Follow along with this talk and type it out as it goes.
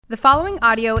The following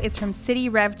audio is from City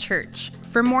Rev Church.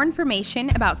 For more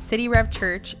information about City Rev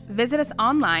Church, visit us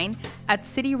online at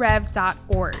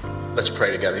cityrev.org. Let's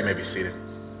pray together. You may be seated.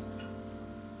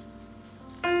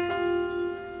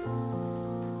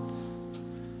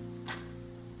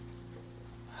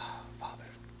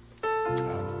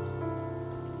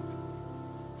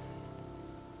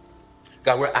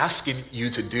 God, we're asking you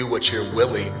to do what you're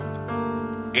willing,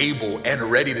 able, and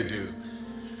ready to do.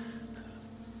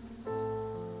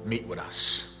 Meet with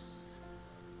us.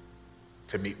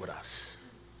 To meet with us.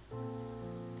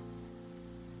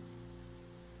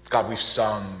 God, we've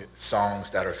sung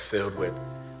songs that are filled with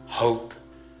hope.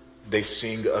 They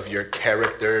sing of your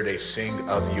character. They sing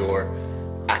of your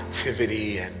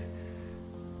activity. And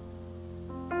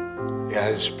yeah,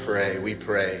 I just pray, we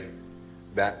pray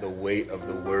that the weight of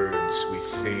the words we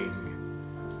sing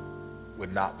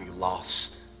would not be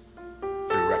lost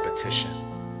through repetition.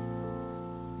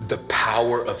 The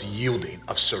power of yielding,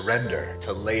 of surrender,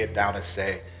 to lay it down and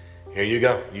say, here you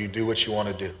go, you do what you want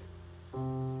to do.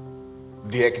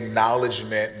 The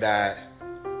acknowledgement that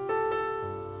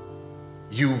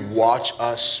you watch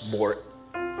us more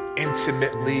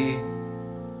intimately,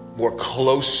 more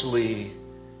closely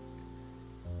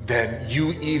than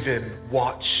you even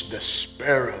watch the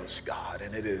sparrows, God.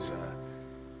 And it is a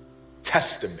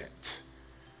testament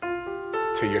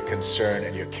to your concern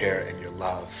and your care and your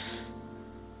love.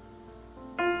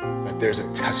 But there's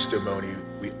a testimony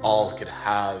we all could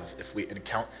have if we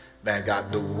encounter, man,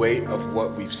 God, the weight of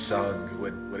what we've sung,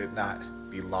 would it not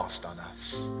be lost on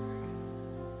us?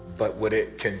 But would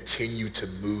it continue to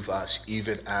move us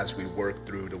even as we work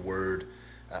through the word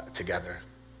together?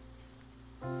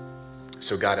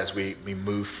 So God, as we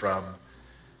move from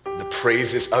the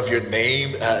praises of your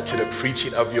name to the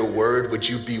preaching of your word, would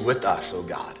you be with us, oh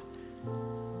God?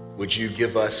 Would you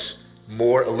give us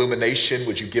more illumination?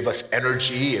 Would you give us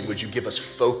energy? And would you give us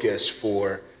focus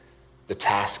for the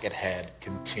task at hand?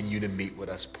 Continue to meet with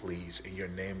us, please. In your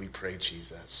name we pray,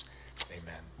 Jesus.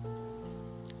 Amen.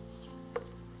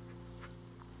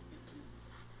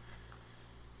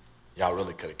 Y'all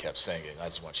really could have kept singing. I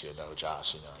just want you to know,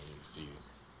 Josh, if you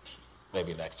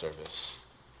maybe next service.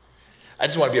 I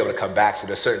just want to be able to come back, so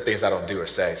there's certain things I don't do or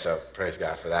say, so praise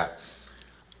God for that.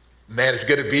 Man, it's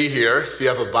good to be here. If you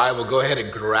have a Bible, go ahead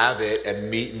and grab it and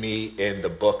meet me in the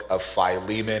book of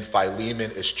Philemon.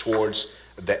 Philemon is towards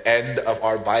the end of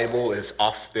our Bible. It's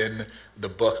often the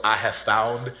book I have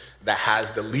found that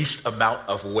has the least amount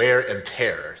of wear and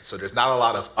tear. So there's not a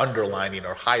lot of underlining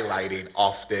or highlighting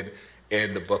often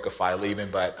in the book of Philemon,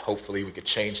 but hopefully we could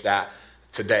change that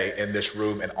today in this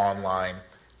room and online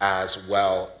as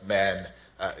well. Man,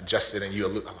 Justin and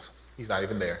you, he's not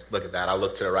even there. Look at that. I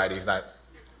look to the right. He's not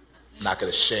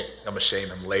going to shame. I'm going to shame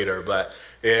him later. But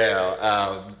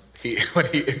yeah, when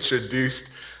he introduced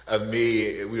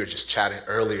me, we were just chatting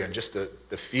earlier, and just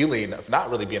the feeling of not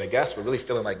really being a guest, but really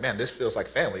feeling like, man, this feels like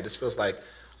family. This feels like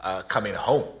coming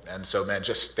home. And so, man,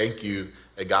 just thank you,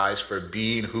 guys, for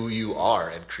being who you are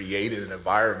and creating an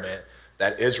environment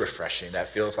that is refreshing, that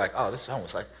feels like, oh, this is home.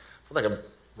 It's like, I feel like I'm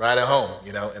right at home,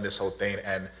 in this whole thing.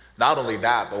 And not only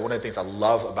that, but one of the things I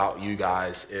love about you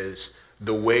guys is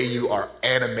the way you are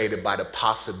animated by the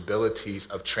possibilities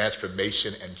of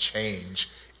transformation and change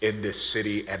in this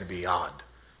city and beyond.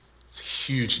 It's a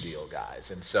huge deal,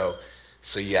 guys. And so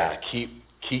yeah, keep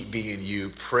being you.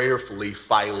 Prayerfully,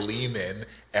 Philemon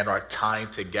and our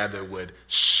time together would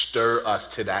stir us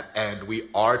to that end. We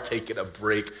are taking a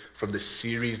break from the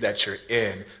series that you're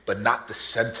in, but not the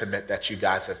sentiment that you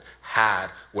guys have had,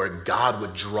 where God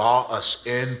would draw us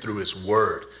in through his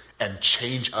word and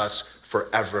change us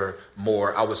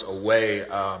forevermore. I was away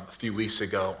a few weeks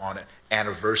ago on an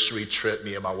anniversary trip.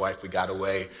 Me and my wife, we got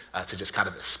away to just kind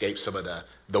of escape some of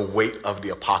the weight of the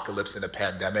apocalypse and the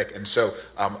pandemic. And so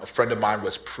a friend of mine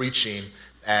was preaching,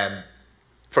 and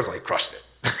first of all, he crushed it.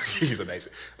 He's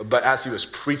amazing. But as he was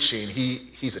preaching,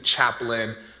 he's a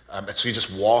chaplain, and so he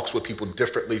just walks with people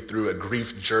differently through a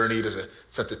grief journey. There's a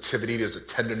sensitivity, there's a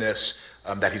tenderness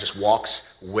that he just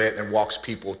walks with and walks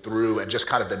people through, and just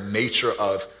kind of the nature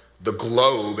of the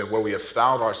globe and where we have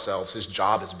found ourselves. His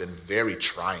job has been very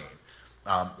trying.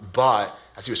 But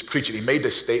as he was preaching, he made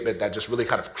this statement that just really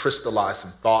kind of crystallized some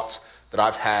thoughts that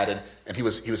I've had. And he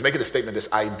was making the statement,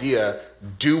 this idea,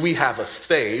 do we have a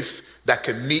faith that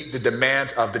can meet the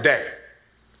demands of the day?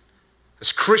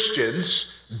 As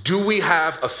Christians, do we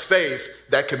have a faith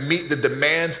that can meet the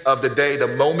demands of the day, the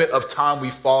moment of time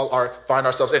we find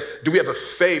ourselves in? Do we have a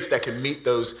faith that can meet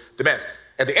those demands?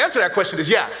 And the answer to that question is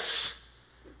yes.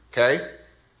 Okay?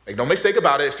 Make no mistake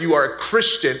about it. If you are a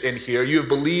Christian in here, you have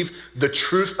believed the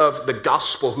truth of the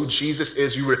gospel, who Jesus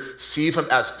is, you receive him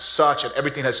as such, and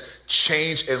everything has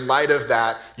changed in light of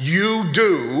that. You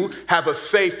do have a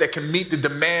faith that can meet the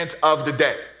demands of the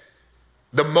day.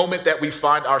 The moment that we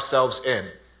find ourselves in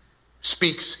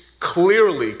speaks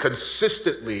clearly,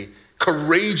 consistently,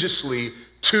 courageously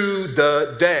to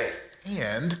the day.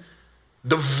 And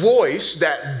the voice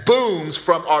that booms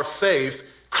from our faith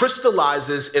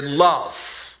crystallizes in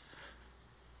love.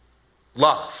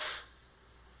 Love.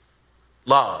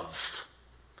 Love.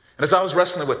 And as I was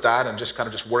wrestling with that and just kind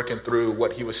of just working through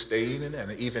what he was stating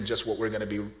and even just what we're going to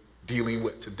be dealing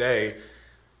with today,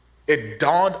 it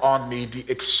dawned on me the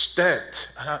extent,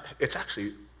 it's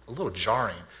actually a little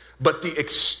jarring, but the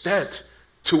extent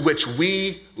to which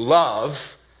we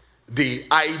love the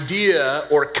idea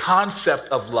or concept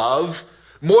of love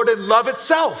more than love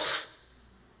itself.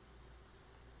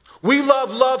 We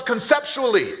love love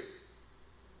conceptually.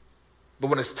 But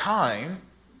when it's time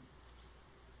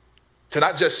to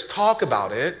not just talk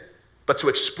about it, but to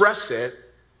express it,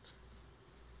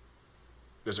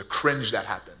 there's a cringe that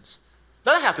happens.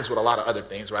 Now, that happens with a lot of other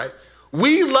things, right?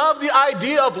 We love the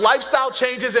idea of lifestyle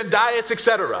changes and diets,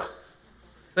 etc.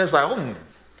 And it's like,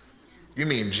 you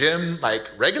mean gym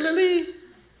like regularly?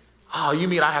 Oh, you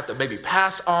mean I have to maybe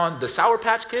pass on the Sour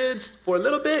Patch Kids for a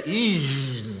little bit?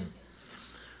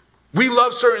 We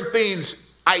love certain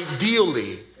things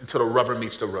ideally until the rubber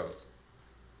meets the road.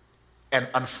 And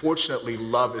unfortunately,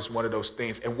 love is one of those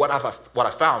things. And what I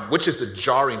found, which is the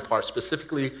jarring part,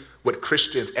 specifically with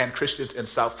Christians and Christians in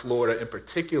South Florida in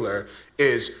particular,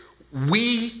 is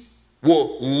we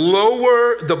will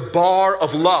lower the bar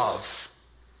of love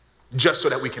just so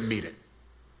that we can meet it.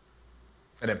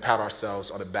 And then pat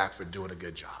ourselves on the back for doing a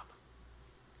good job.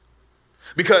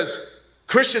 Because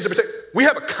Christians in particular, we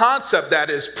have a concept that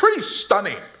is pretty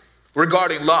stunning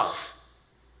regarding love.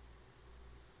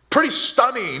 Pretty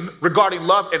stunning regarding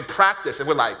love and practice. And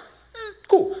we're like,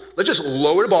 cool. Let's just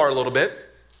lower the bar a little bit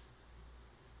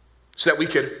so that we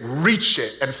could reach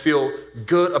it and feel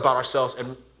good about ourselves.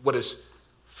 And what is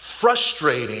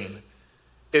frustrating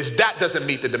is that doesn't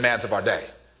meet the demands of our day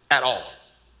at all.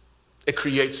 It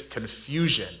creates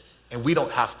confusion. And we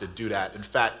don't have to do that. In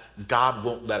fact, God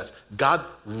won't let us. God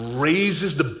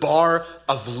raises the bar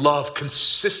of love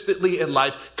consistently in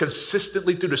life,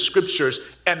 consistently through the scriptures,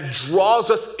 and draws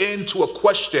us into a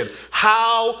question.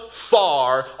 How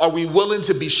far are we willing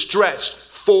to be stretched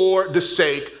for the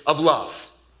sake of love?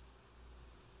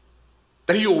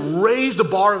 That he will raise the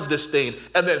bar of this thing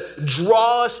and then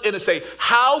draw us in and say,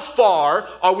 how far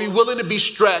are we willing to be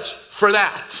stretched for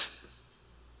that?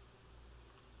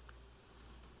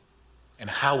 And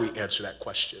how we answer that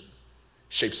question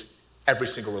shapes every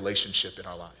single relationship in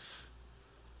our life.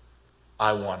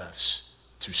 I want us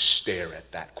to stare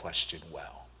at that question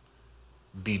well.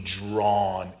 Be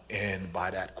drawn in by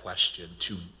that question,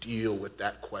 to deal with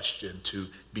that question, to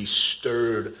be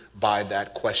stirred by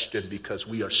that question, because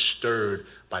we are stirred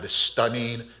by the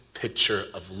stunning picture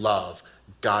of love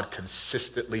God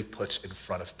consistently puts in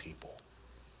front of people.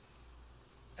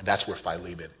 And that's where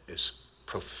Philemon is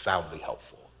profoundly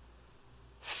helpful.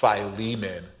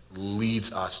 Philemon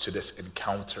leads us to this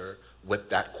encounter with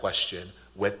that question,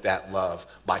 with that love,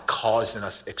 by causing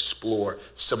us explore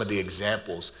some of the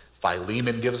examples.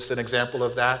 Philemon gives us an example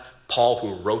of that. Paul,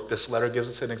 who wrote this letter, gives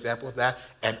us an example of that.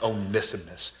 And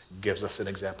Onesimus gives us an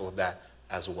example of that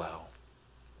as well.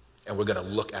 And we're going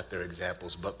to look at their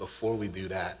examples. But before we do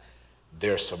that,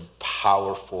 there's some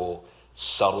powerful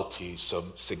subtleties,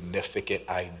 some significant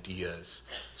ideas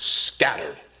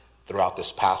scattered throughout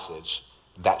this passage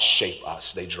that shape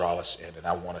us, they draw us in, and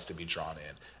I want us to be drawn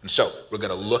in. And so we're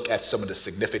going to look at some of the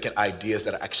significant ideas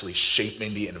that are actually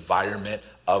shaping the environment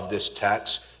of this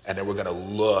text, and then we're going to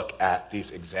look at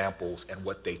these examples and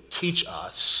what they teach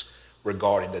us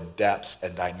regarding the depths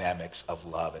and dynamics of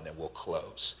love, and then we'll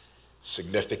close.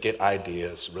 Significant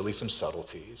ideas, really some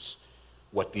subtleties,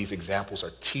 what these examples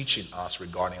are teaching us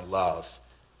regarding love,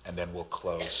 and then we'll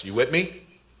close. You with me?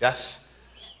 Yes?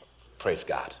 Praise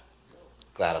God.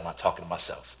 Glad I'm not talking to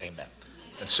myself. Amen.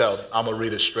 And so I'm going to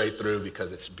read it straight through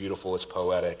because it's beautiful, it's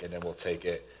poetic, and then we'll take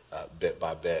it bit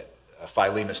by bit.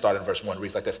 Philemon, starting in verse 1,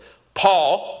 reads like this.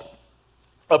 Paul,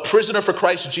 a prisoner for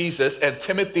Christ Jesus, and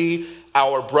Timothy,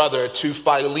 our brother, to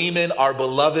Philemon, our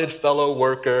beloved fellow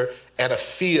worker, and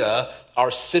Apphia,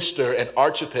 our sister, and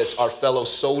Archippus, our fellow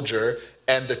soldier,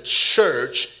 and the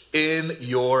church in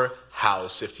your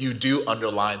house. If you do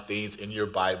underline things in your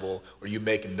Bible or you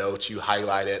make notes, you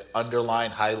highlight it, underline,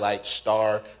 highlight,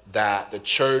 star that, the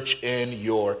church in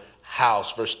your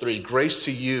house. Verse 3, grace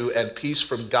to you and peace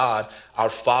from God, our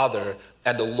Father,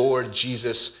 and the Lord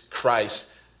Jesus Christ.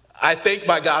 I thank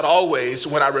my God always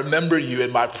when I remember you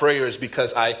in my prayers,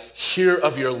 because I hear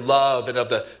of your love and of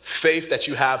the faith that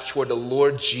you have toward the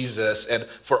Lord Jesus and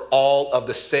for all of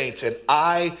the saints. And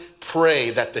I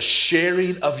pray that the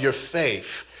sharing of your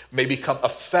faith may become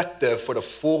effective for the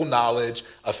full knowledge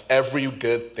of every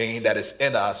good thing that is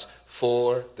in us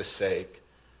for the sake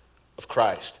of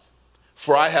Christ.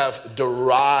 For I have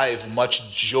derived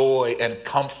much joy and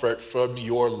comfort from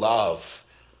your love,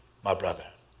 my brother,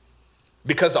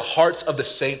 because the hearts of the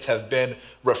saints have been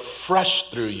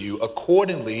refreshed through you.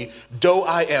 Accordingly, though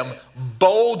I am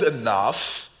bold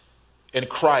enough in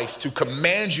Christ to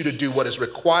command you to do what is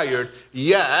required,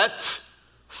 yet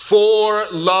for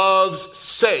love's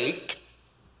sake,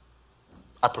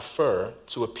 I prefer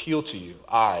to appeal to you.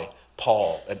 I,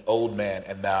 Paul, an old man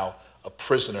and now a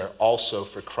prisoner also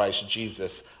for Christ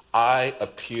Jesus, I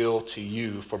appeal to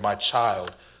you for my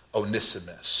child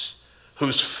Onesimus,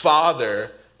 whose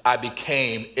father I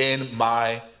became in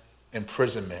my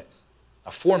imprisonment.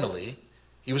 Now, formerly,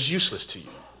 he was useless to you,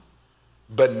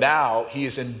 but now he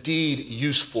is indeed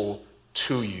useful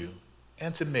to you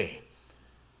and to me.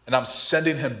 And I'm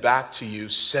sending him back to you,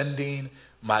 sending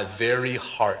my very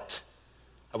heart.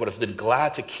 I would have been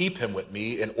glad to keep him with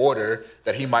me in order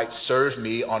that he might serve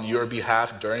me on your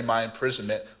behalf during my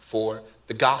imprisonment for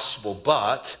the gospel.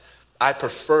 But I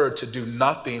preferred to do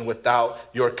nothing without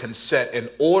your consent, in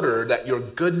order that your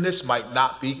goodness might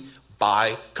not be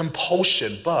by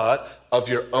compulsion, but of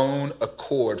your own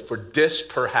accord. For this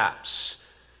perhaps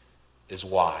is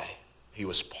why he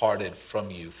was parted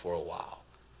from you for a while,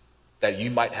 that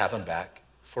you might have him back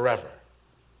forever.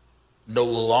 No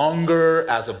longer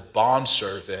as a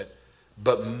bondservant,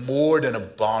 but more than a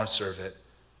bondservant,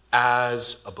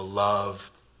 as a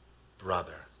beloved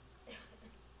brother.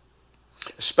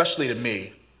 Especially to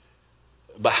me,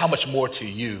 but how much more to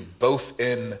you, both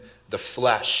in the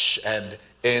flesh and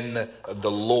in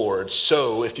the Lord.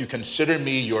 So if you consider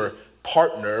me your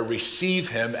partner, receive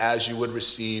him as you would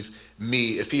receive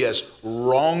me. If he has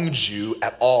wronged you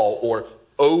at all or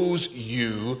owes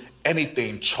you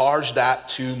anything, charge that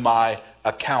to my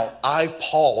account. I,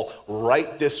 Paul,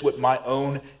 write this with my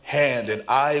own hand, and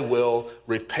I will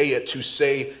repay it, to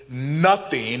say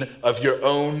nothing of your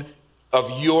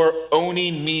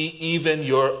owning me, even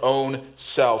your own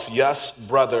self. Yes,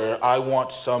 brother, I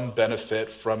want some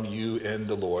benefit from you in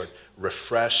the Lord.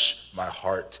 Refresh my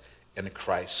heart in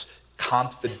Christ,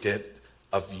 confident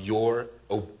of your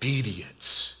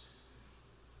obedience.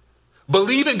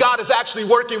 Believing God is actually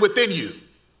working within you.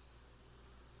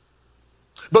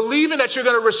 Believing that you're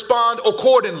going to respond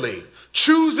accordingly.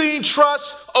 Choosing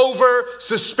trust over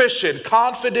suspicion.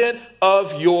 Confident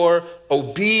of your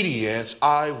obedience,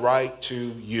 I write to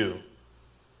you,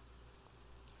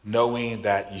 knowing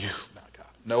that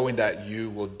you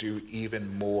will do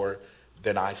even more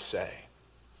than I say.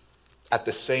 At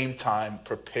the same time,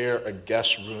 prepare a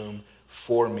guest room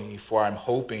for me, for I'm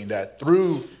hoping that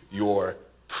through your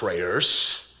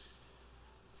prayers,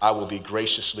 I will be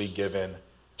graciously given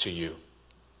to you.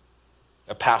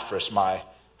 Epaphras, my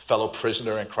fellow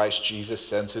prisoner in Christ Jesus,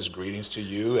 sends his greetings to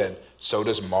you, and so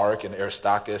does Mark and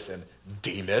Aristarchus and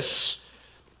Demas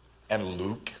and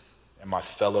Luke and my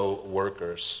fellow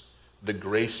workers. The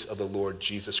grace of the Lord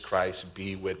Jesus Christ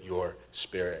be with your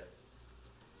spirit.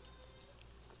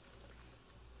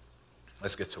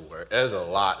 Let's get to work. There's a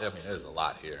lot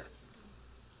here.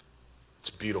 It's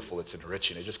beautiful, it's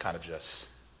enriching. It just kind of just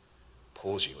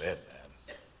pulls you in, man.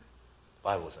 The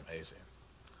Bible is amazing.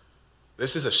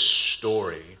 This is a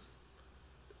story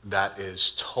that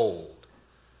is told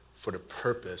for the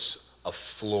purpose of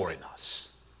flooring us.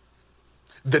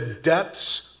 The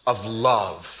depths of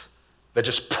love that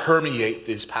just permeate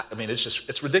these,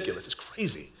 it's ridiculous, it's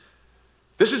crazy.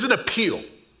 This is an appeal.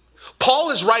 Paul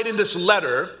is writing this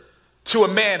letter to a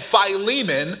man,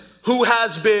 Philemon, who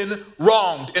has been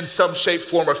wronged in some shape,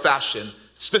 form, or fashion.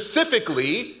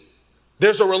 Specifically,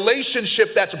 there's a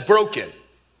relationship that's broken.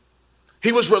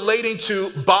 He was relating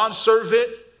to bondservant,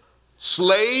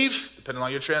 slave, depending on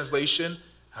your translation,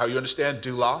 how you understand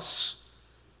doulos,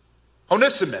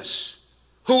 Onesimus,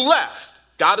 who left.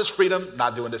 God is freedom,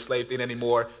 not doing the slave thing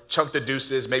anymore. Chunk the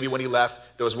deuces. Maybe when he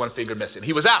left, there was one finger missing.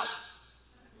 He was out.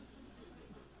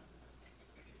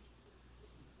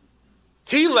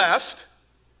 He left,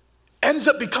 ends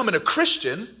up becoming a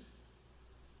Christian,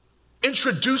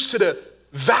 introduced to the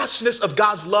vastness of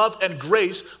God's love and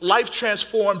grace, life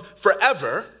transformed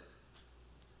forever.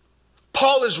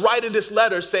 Paul is writing this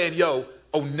letter saying,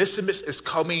 Onesimus is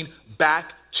coming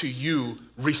back to you.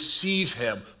 Receive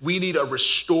him. We need a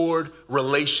restored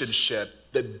relationship.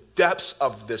 The depths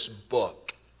of this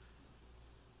book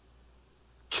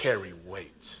carry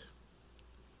weight,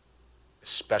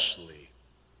 especially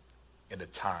in the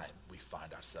time we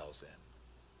find ourselves in.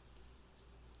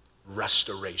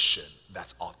 Restoration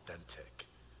that's authentic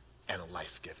and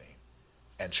life-giving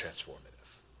and transformative.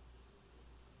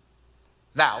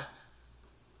 Now,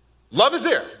 love is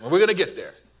there, and we're going to get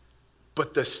there.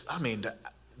 But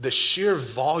the sheer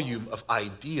volume of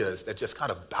ideas that just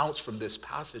kind of bounce from this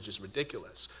passage is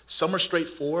ridiculous. Some are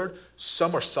straightforward,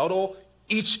 some are subtle.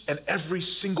 Each and every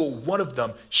single one of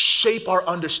them shape our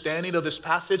understanding of this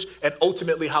passage and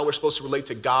ultimately how we're supposed to relate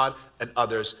to God and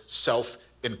others, self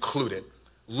included.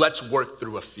 Let's work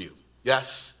through a few.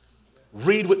 Yes?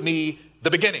 Read with me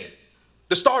the beginning,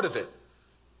 the start of it.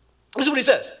 This is what he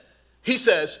says. He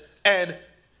says, and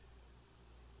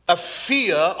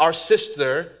Apphia, our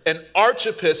sister, and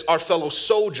Archippus, our fellow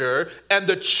soldier, and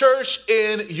the church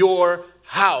in your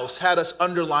house, had us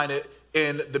underline it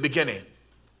in the beginning.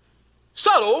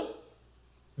 Subtle,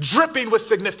 dripping with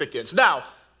significance. Now, a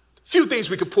few things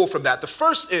we could pull from that. The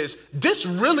first is, this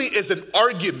really is an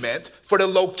argument for the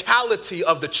locality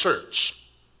of the church.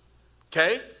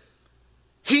 Okay?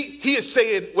 He is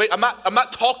saying, wait, I'm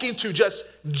not talking to just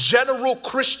general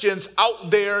Christians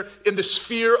out there in the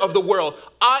sphere of the world.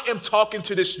 I am talking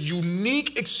to this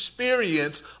unique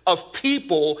experience of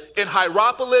people in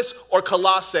Hierapolis or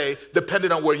Colossae,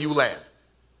 depending on where you land.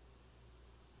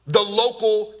 The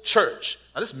local church.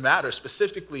 Now, this matters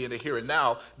specifically in the here and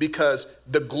now because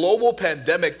the global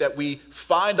pandemic that we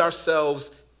find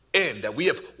ourselves in, that we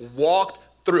have walked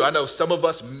through. I know some of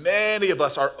us, many of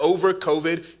us are over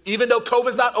COVID, even though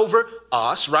COVID's not over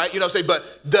us, right? You know what I'm saying?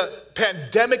 But the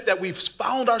pandemic that we've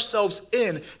found ourselves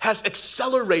in has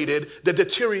accelerated the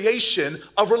deterioration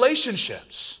of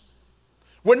relationships.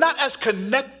 We're not as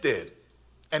connected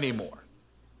anymore.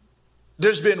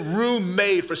 There's been room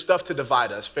made for stuff to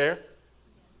divide us, fair?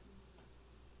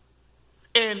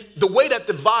 And the way that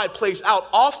divide plays out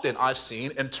often, I've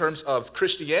seen, in terms of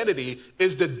Christianity,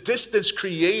 is the distance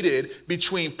created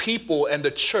between people and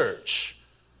the church.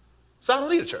 So I don't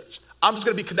need a church. I'm just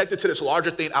going to be connected to this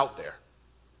larger thing out there.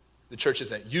 The church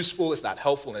isn't useful, it's not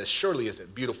helpful, and it surely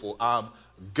isn't beautiful. I'm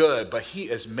good, but he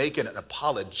is making an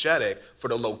apologetic for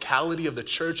the locality of the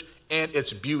church and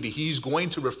its beauty. He's going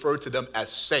to refer to them as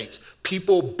saints,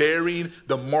 people bearing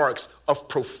the marks of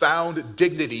profound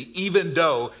dignity, even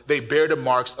though they bear the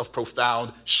marks of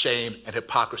profound shame and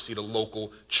hypocrisy, the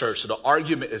local church. So the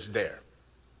argument is there.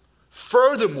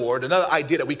 Furthermore, another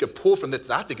idea that we could pull from this,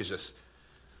 I think is just,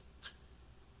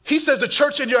 he says the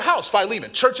church in your house,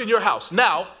 Philemon, church in your house.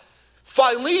 Now,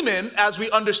 Philemon, as we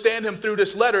understand him through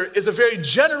this letter, is a very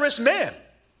generous man.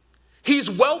 He's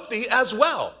wealthy as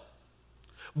well.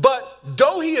 But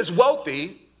though he is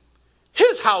wealthy,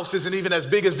 his house isn't even as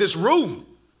big as this room.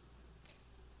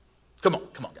 Come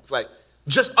on, guys. Like,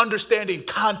 just understanding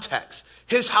context.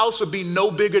 His house would be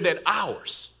no bigger than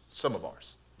ours. Some of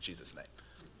ours, in Jesus' name.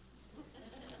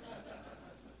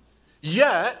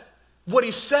 Yet, what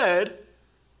he said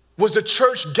was the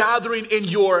church gathering in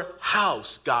your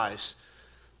house, guys.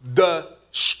 The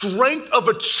strength of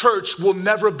a church will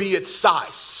never be its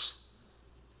size.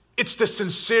 It's the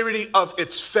sincerity of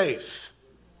its faith.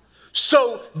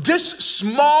 So this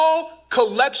small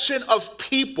collection of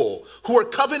people who are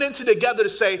covenanted together to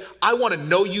say, I want to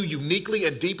know you uniquely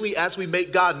and deeply as we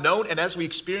make God known and as we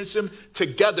experience him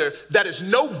together, that is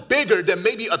no bigger than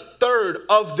maybe a third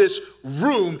of this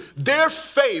room. Their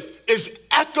faith is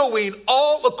echoing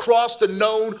all across the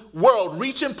known world.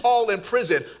 Reaching Paul in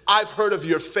prison, I've heard of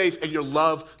your faith and your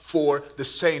love for the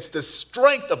saints. The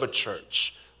strength of a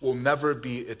church will never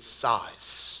be its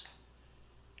size.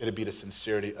 It'll be the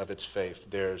sincerity of its faith.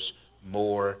 There's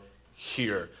more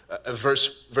here.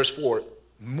 Verse 4,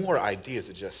 more ideas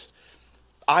of just,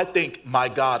 I thank my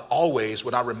God always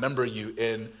when I remember you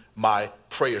in my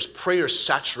prayers. Prayer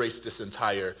saturates this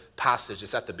entire passage.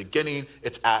 It's at the beginning,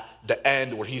 it's at the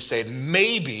end where he's saying,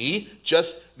 maybe,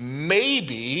 just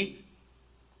maybe,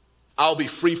 I'll be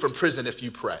free from prison if you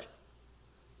pray.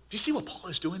 Do you see what Paul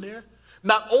is doing there?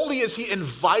 Not only is he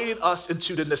inviting us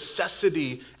into the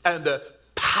necessity and the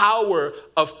power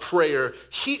of prayer,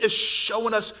 he is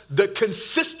showing us the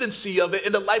consistency of it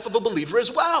in the life of a believer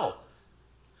as well.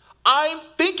 I'm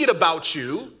thinking about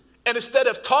you, and instead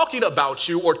of talking about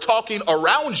you or talking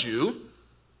around you,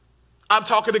 I'm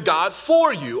talking to God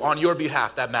for you on your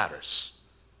behalf. That matters.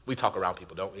 We talk around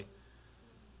people, don't we?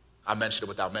 I mentioned it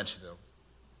without mentioning them.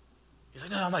 He's like,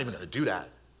 no, I'm not even going to do that.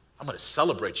 I'm going to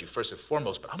celebrate you first and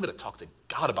foremost, but I'm going to talk to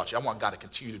God about you. I want God to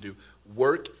continue to do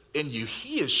work in you.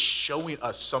 He is showing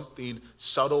us something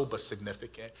subtle but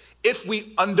significant. If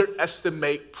we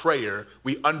underestimate prayer,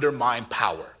 we undermine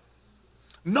power.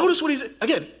 Notice what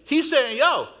he's saying,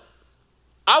 yo,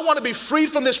 I want to be freed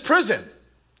from this prison.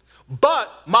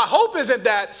 But my hope isn't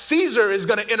that Caesar is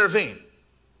going to intervene.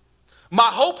 My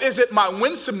hope isn't my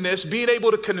winsomeness being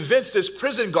able to convince this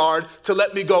prison guard to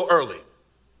let me go early.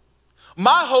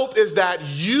 My hope is that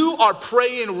you are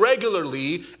praying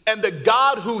regularly and the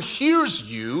God who hears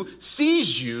you,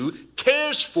 sees you,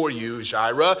 cares for you,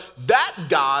 Jairus, that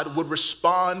God would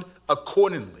respond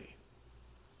accordingly.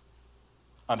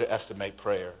 Underestimate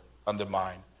prayer,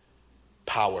 undermine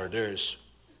power. There's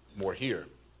more here.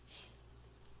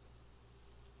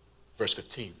 Verse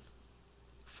 15,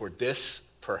 for this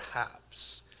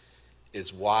perhaps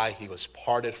is why he was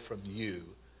parted from you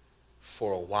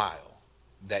for a while,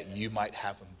 that you might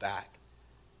have him back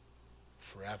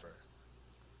forever.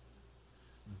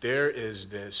 There is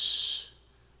this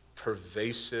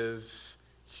pervasive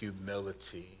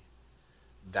humility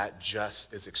that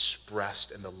just is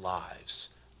expressed in the lives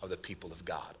of the people of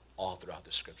God all throughout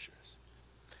the scriptures.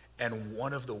 And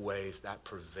one of the ways that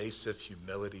pervasive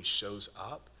humility shows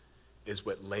up is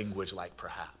with language like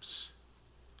perhaps,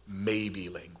 maybe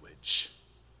language.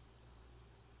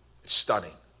 It's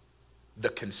stunning. The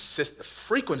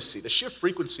frequency, the sheer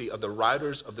frequency of the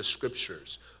writers of the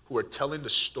scriptures who are telling the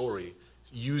story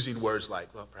using words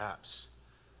like, well, perhaps.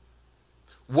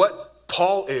 What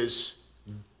Paul is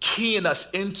keying us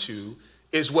into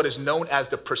is what is known as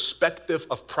the perspective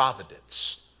of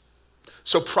providence.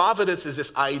 So providence is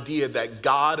this idea that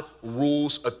God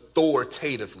rules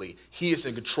authoritatively. He is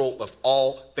in control of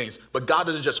all things. But God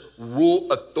doesn't just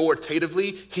rule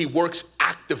authoritatively, he works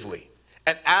actively.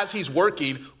 And as he's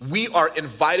working, we are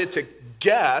invited to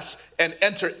guess and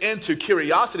enter into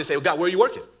curiosity and say, well, God, where are you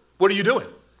working? What are you doing?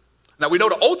 Now we know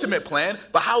the ultimate plan,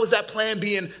 but how is that plan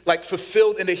being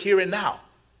fulfilled in the here and now?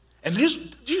 And do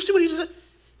you see what he did?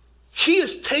 He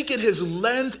is taking his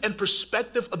lens and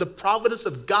perspective of the providence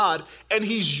of God, and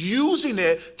he's using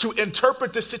it to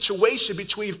interpret the situation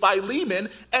between Philemon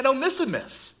and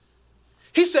Onesimus.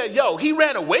 He said, yo, he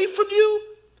ran away from you,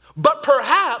 but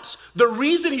perhaps the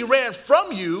reason he ran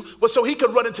from you was so he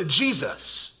could run into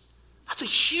Jesus. That's a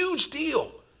huge deal.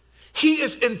 He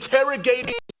is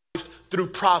interrogating life through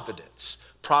providence.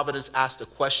 Providence asked the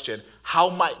question, how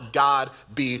might God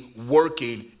be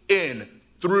working in,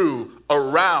 through,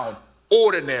 around,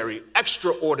 ordinary,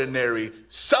 extraordinary,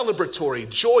 celebratory,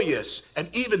 joyous, and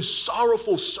even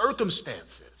sorrowful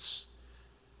circumstances?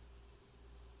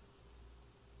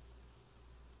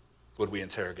 Would we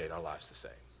interrogate our lives the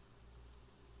same?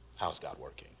 How's God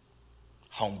working?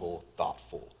 Humble,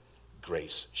 thoughtful,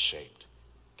 grace-shaped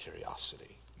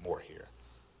curiosity. More here.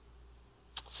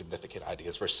 Significant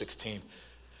ideas. Verse 16.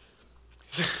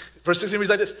 Verse 16 reads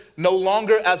like this. No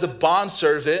longer as a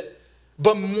bondservant,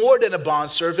 but more than a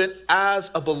bondservant, as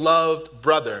a beloved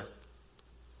brother.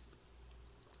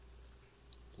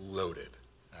 Loaded.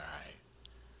 All right.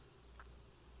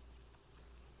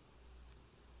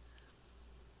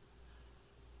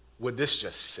 Would this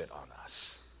just sit on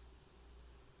us?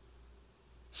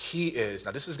 He is,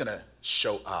 now this is going to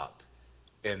show up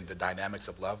in the dynamics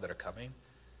of love that are coming,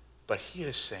 but he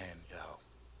is saying, yo,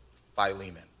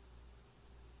 Philemon,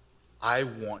 I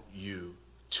want you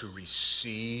to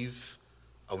receive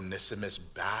Onesimus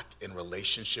back in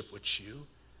relationship with you,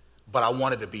 but I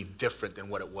want it to be different than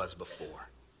what it was before.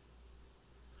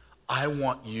 I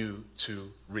want you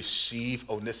to receive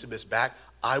Onesimus back.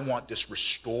 I want this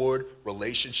restored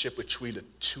relationship between the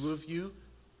two of you,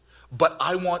 but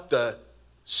I want the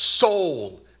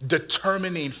sole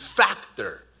determining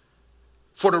factor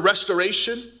for the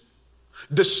restoration,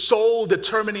 the sole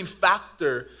determining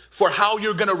factor for how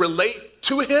you're going to relate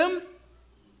to him,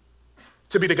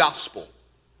 to be the gospel.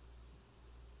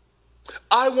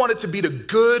 I want it to be the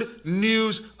good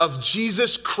news of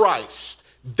Jesus Christ.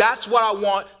 That's what I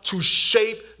want to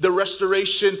shape the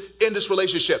restoration in this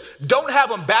relationship. Don't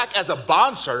have him back as a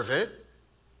bondservant.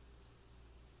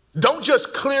 Don't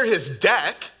just clear his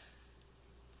deck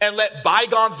and let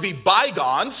bygones be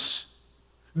bygones.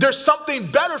 There's something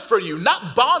better for you,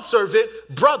 not bondservant,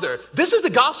 brother. This is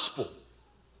the gospel.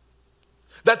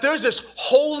 That there's this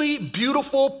holy,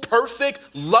 beautiful, perfect,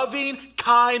 loving,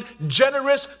 kind,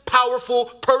 generous, powerful,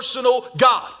 personal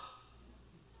God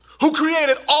who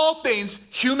created all things,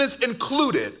 humans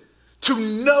included, to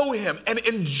know him and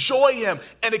enjoy him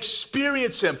and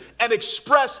experience him and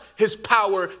express his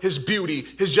power, his beauty,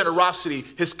 his generosity,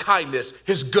 his kindness,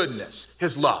 his goodness,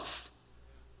 his love.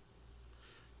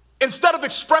 Instead of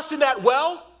expressing that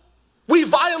well, we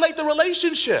violate the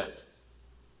relationship.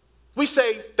 We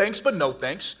say thanks but no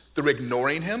thanks through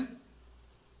ignoring him.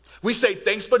 We say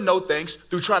thanks but no thanks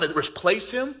through trying to replace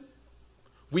him.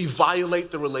 We violate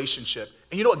the relationship.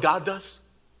 And you know what God does?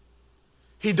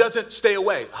 He doesn't stay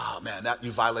away. Oh man, that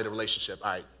you violate a relationship.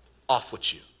 All right, off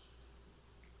with you.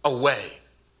 Away.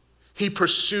 He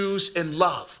pursues in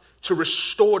love to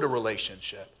restore the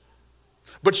relationship.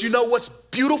 But you know what's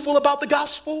beautiful about the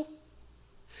gospel?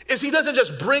 Is he doesn't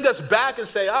just bring us back and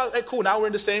say, oh, hey, cool, now we're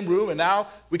in the same room and now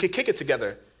we can kick it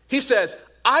together. He says,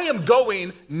 I am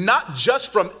going not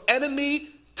just from enemy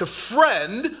to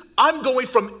friend, I'm going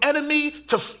from enemy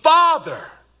to father.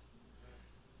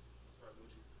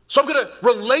 So I'm going to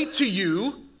relate to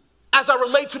you as I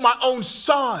relate to my own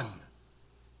son.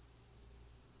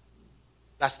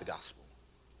 That's the gospel.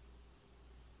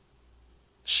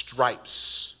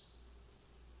 Stripes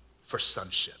for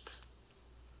sonship.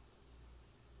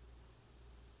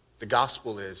 The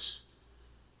gospel is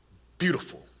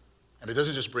beautiful, and it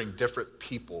doesn't just bring different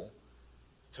people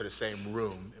to the same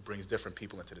room, it brings different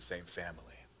people into the same family.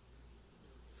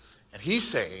 And he's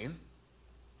saying,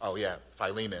 oh yeah,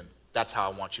 Philemon, that's how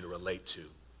I want you to relate to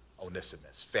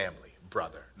Onesimus, family,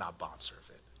 brother, not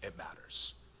bondservant. It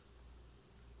matters.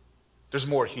 There's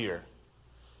more here,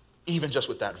 even just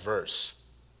with that verse,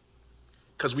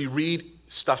 because we read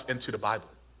stuff into the Bible.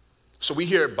 So we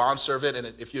hear bondservant, and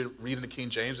if you're reading the King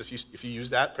James, if you use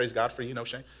that, praise God for you, no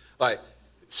shame. Like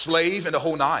slave and the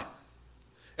whole nine.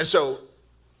 And so,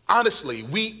 honestly,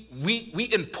 we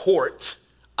import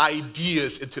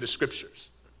ideas into the scriptures.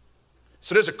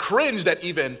 So there's a cringe that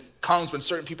even comes when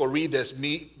certain people read this,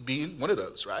 me being one of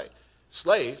those, right?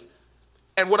 Slave.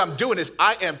 And what I'm doing is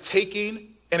I am taking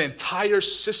an entire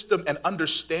system and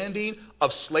understanding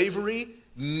of slavery,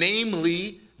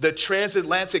 namely the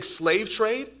transatlantic slave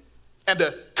trade, and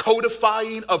the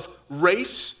codifying of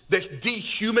race, the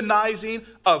dehumanizing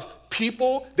of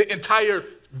people, the entire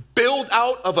build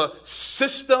out of a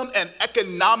system and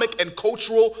economic and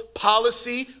cultural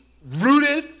policy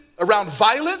rooted around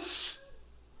violence.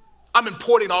 I'm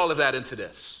importing all of that into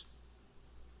this.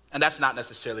 And that's not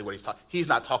necessarily what he's talking. He's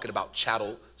not talking about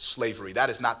chattel slavery. That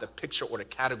is not the picture or the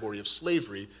category of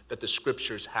slavery that the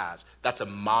scriptures has. That's a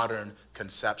modern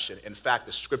conception. In fact,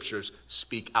 the scriptures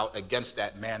speak out against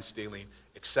that, man stealing,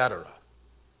 etc.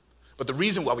 But the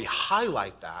reason why we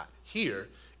highlight that here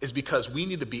is because we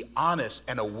need to be honest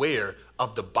and aware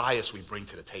of the bias we bring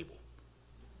to the table.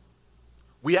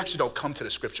 We actually don't come to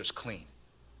the scriptures clean.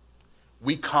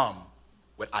 We come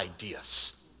with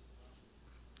ideas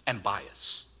and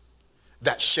bias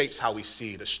that shapes how we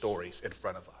see the stories in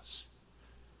front of us.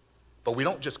 But we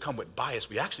don't just come with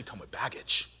bias, we actually come with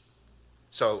baggage.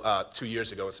 So 2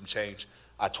 years ago, with some change,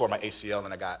 I tore my ACL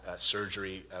and I got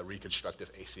surgery,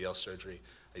 reconstructive ACL surgery.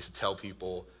 I used to tell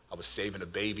people I was saving a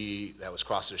baby that was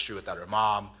crossing the street without her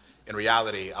mom. In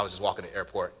reality, I was just walking to the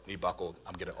airport, knee buckled,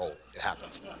 I'm getting old, it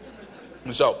happens.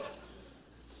 And so,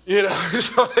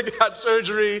 so I got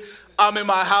surgery, I'm in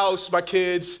my house, my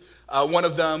kids, one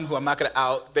of them, who I'm not gonna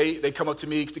out, they come up to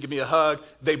me to give me a hug,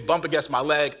 they bump against my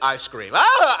leg, I scream.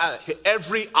 I hit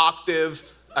every octave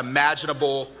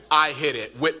imaginable, I hit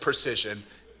it with precision,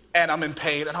 and I'm in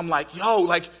pain, and I'm like, yo,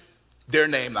 like, their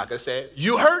name, not gonna say it,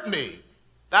 you hurt me,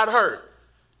 that hurt.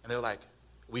 And they're like,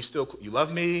 you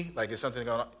love me? Like, is something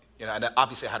going on? And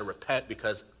obviously I had to repent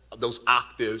because those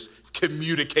octaves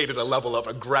communicated a level of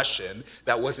aggression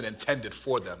that wasn't intended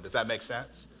for them. Does that make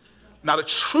sense? Now, the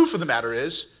truth of the matter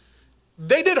is,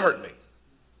 they did hurt me.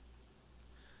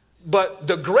 But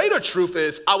the greater truth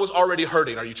is, I was already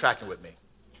hurting. Are you tracking with me?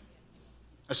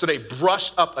 And so they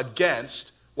brushed up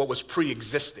against what was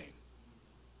pre-existing.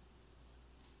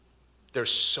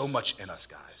 There's so much in us,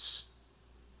 guys,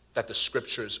 that the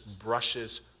scriptures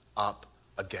brushes up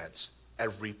against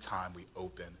every time we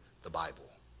open the Bible,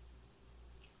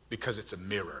 because it's a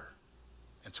mirror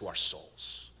into our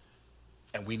souls.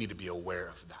 And we need to be aware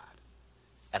of that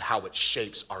and how it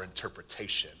shapes our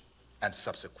interpretation and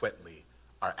subsequently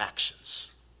our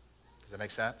actions. Does that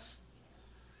make sense?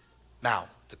 Now,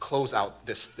 to close out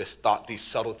this thought, these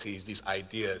subtleties, these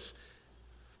ideas,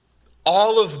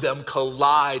 all of them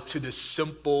collide to this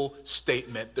simple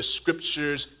statement: the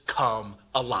scriptures come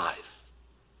alive.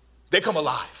 They come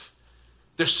alive.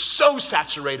 They're so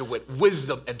saturated with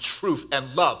wisdom and truth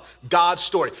and love, God's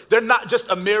story. They're not just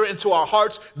a mirror into our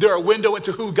hearts, they're a window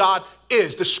into who God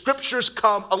is. The scriptures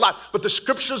come alive, but the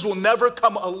scriptures will never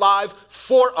come alive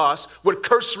for us with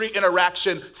cursory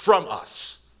interaction from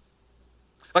us.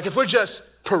 Like, if we're just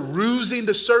perusing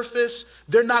the surface,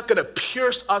 they're not gonna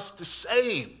pierce us the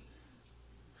same.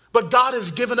 But God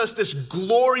has given us this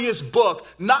glorious book,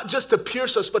 not just to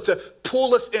pierce us, but to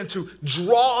pull us into,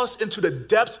 draw us into the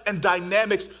depths and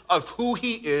dynamics of who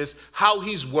he is, how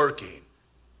he's working.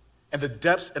 And the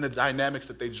depths and the dynamics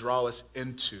that they draw us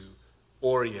into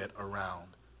orient around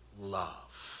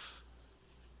love.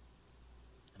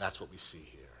 And that's what we see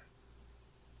here.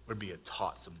 We're being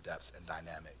taught some depths and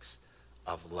dynamics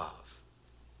of love.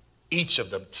 Each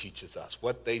of them teaches us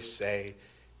what they say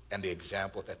and the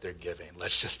example that they're giving.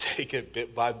 Let's just take it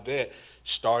bit by bit,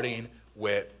 starting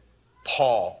with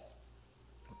Paul.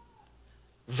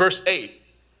 Verse 8.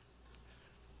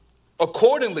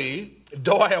 Accordingly,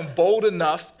 though I am bold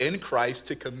enough in Christ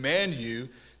to command you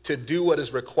to do what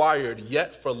is required,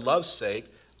 yet for love's sake,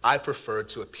 I prefer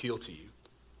to appeal to you.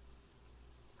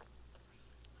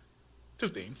 Two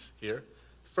things here.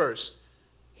 First,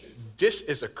 this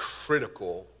is a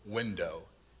critical window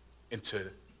into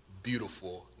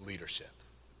beautiful leadership.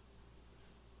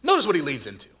 Notice what he leans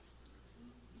into.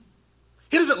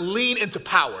 He doesn't lean into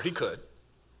power. He could.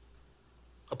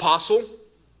 Apostle,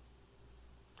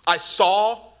 I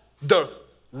saw the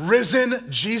risen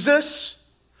Jesus,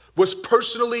 was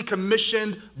personally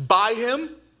commissioned by him.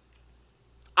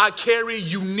 I carry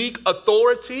unique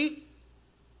authority.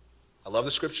 I love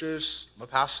the scriptures. I'm a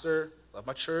pastor. I love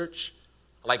my church.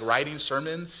 I like writing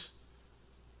sermons.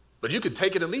 But you could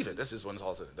take it and leave it. This is when it's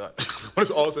all said and done. When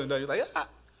it's all said and done, you're like, I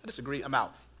disagree. I'm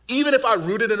out. Even if I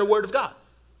root it in the word of God.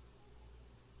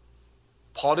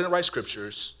 Paul didn't write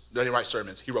scriptures. Didn't write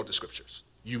sermons. He wrote the scriptures.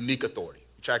 Unique authority.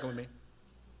 You tracking with me?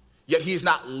 Yet he's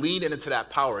not leaning into that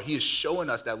power. He is showing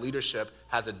us that leadership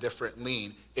has a different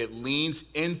lean. It leans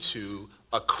into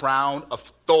a crown of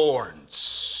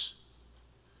thorns.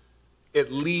 It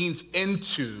leans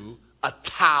into a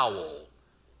towel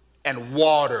and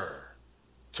water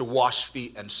to wash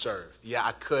feet and serve. Yeah,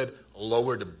 I could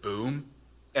lower the boom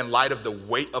in light of the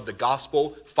weight of the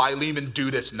gospel. Philemon, do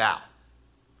this now.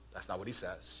 That's not what he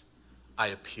says. I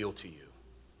appeal to you.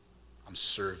 I'm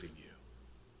serving you.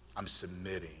 I'm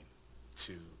submitting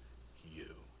to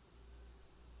you.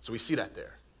 So we see that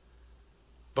there.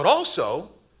 But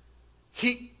also,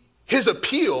 his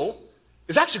appeal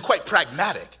is actually quite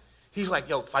pragmatic. He's like,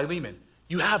 yo, Philemon,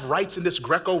 you have rights in this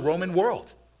Greco-Roman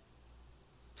world.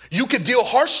 You could deal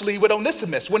harshly with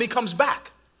Onesimus when he comes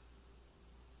back.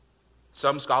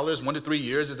 Some scholars, 1 to 3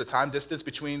 years is the time distance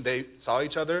between they saw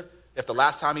each other. If the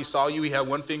last time he saw you, he had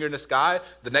one finger in the sky,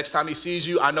 the next time he sees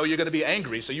you, I know you're going to be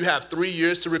angry. So you have 3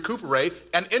 years to recuperate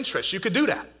and interest. You could do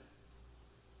that.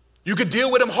 You could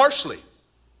deal with him harshly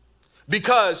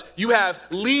because you have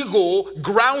legal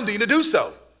grounding to do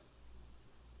so.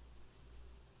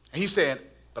 And he's saying,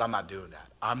 but I'm not doing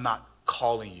that. I'm not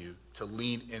calling you to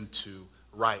lean into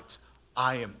rights.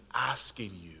 I am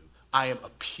asking you. I am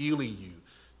appealing you.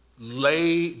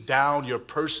 Lay down your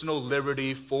personal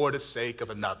liberty for the sake of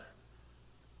another.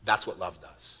 That's what love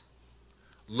does.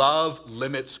 Love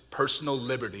limits personal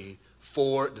liberty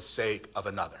for the sake of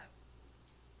another.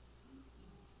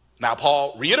 Now,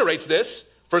 Paul reiterates this.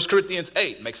 1 Corinthians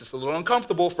 8 makes us a little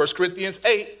uncomfortable. 1 Corinthians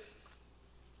 8.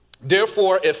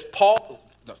 Therefore, if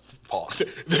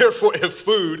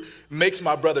food makes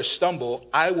my brother stumble,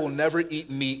 I will never eat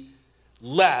meat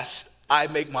lest I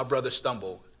make my brother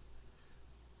stumble.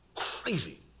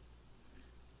 Crazy.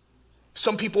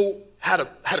 Some people had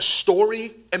a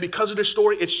story, and because of their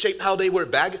story, it shaped how they were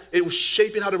it was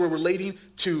shaping how they were relating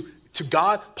to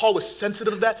God. Paul was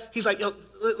sensitive to that. He's like, yo,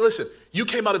 listen, you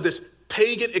came out of this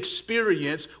pagan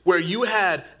experience where you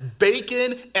had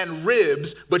bacon and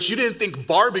ribs, but you didn't think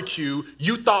barbecue,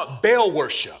 you thought Baal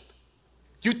worship.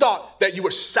 You thought that you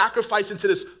were sacrificing to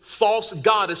this false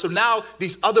god. And so now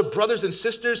these other brothers and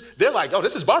sisters, they're like, oh,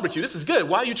 this is barbecue. This is good.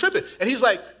 Why are you tripping? And he's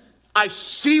like, I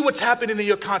see what's happening in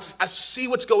your conscience. I see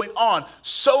what's going on.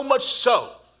 So much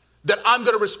so that I'm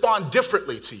going to respond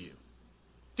differently to you.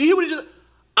 Do you hear what he just said?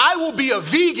 I will be a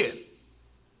vegan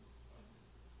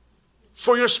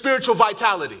for your spiritual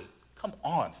vitality. Come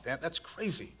on, fam. That's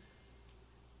crazy.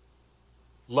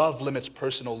 Love limits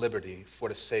personal liberty for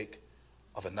the sake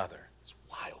of another. It's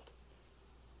wild.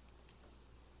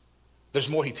 There's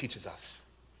more he teaches us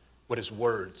with his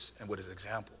words and with his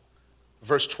example.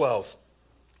 Verse 12,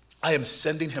 I am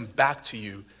sending him back to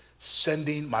you,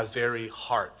 sending my very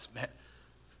heart. Man,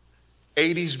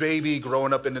 80s baby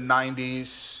growing up in the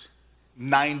 90s,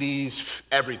 90s,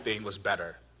 everything was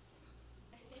better.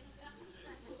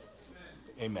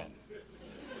 Amen.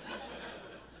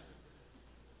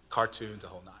 Cartoons, the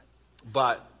whole nine.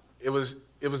 But it was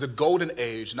the golden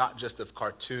age, not just of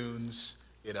cartoons,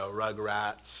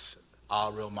 Rugrats,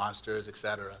 All Real Monsters,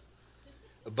 etc.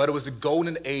 But it was the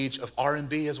golden age of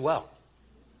R&B as well.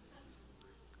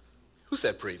 Who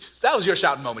said preach? That was your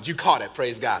shouting moment. You caught it.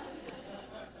 Praise God.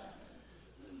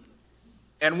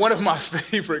 And one of my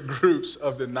favorite groups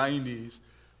of the 90s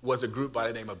was a group by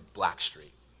the name of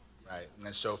Blackstreet. Right?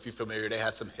 And so if you're familiar, they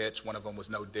had some hits. One of them was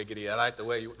No Diggity. I like the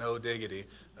way you No Diggity.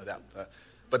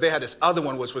 But they had this other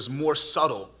one which was more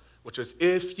subtle. which was,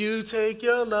 if you take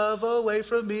your love away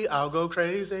from me, I'll go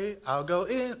crazy, I'll go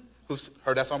in. Who's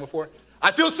heard that song before?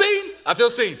 I feel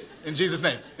seen, in Jesus'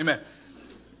 name, amen.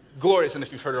 Glorious, and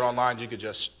if you've heard it online, you could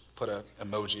just put an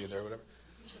emoji in there or whatever.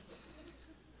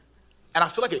 And I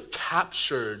feel like it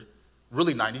captured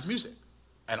really 90s music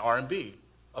and R&B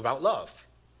about love,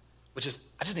 which is,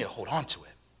 I just need to hold on to it.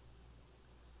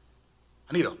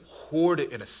 I need to hoard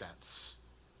it in a sense.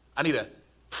 I need to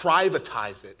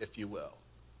privatize it, if you will.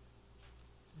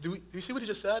 Do you see what he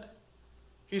just said?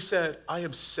 He said, I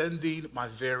am sending my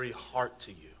very heart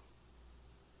to you.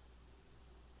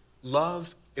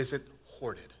 Love isn't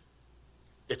hoarded.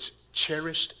 It's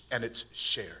cherished and it's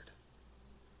shared.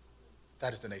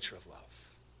 That is the nature of love.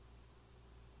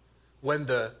 When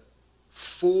the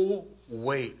full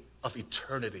weight of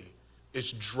eternity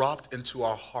is dropped into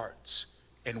our hearts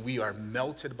and we are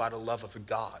melted by the love of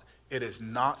God, it is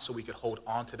not so we could hold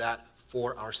on to that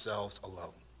for ourselves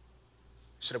alone,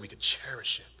 so that we could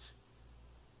cherish it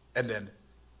and then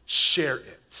share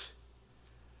it.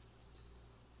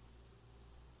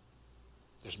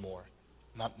 There's more.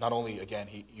 Not only, again,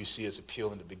 you see his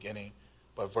appeal in the beginning,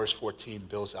 but verse 14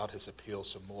 builds out his appeal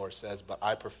some more. It says, but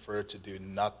I prefer to do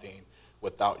nothing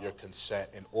without your consent,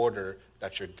 in order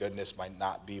that your goodness might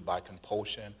not be by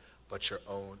compulsion, but your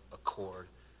own accord.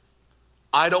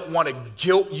 I don't want to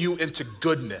guilt you into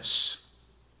goodness.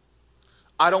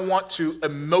 I don't want to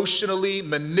emotionally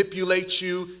manipulate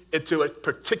you into a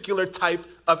particular type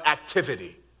of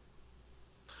activity.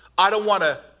 I don't want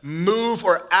to move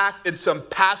or act in some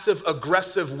passive,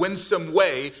 aggressive, winsome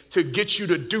way to get you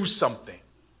to do something.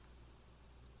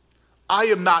 I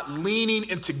am not leaning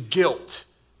into guilt.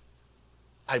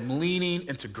 I'm leaning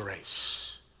into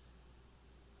grace.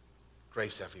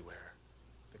 Grace everywhere.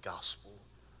 The gospel.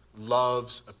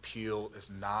 Love's appeal is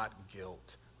not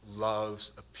guilt.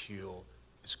 Love's appeal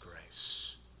is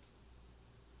grace.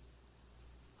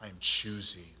 I am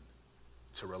choosing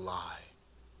to rely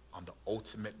on the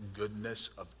ultimate goodness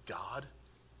of God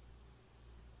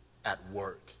at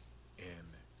work in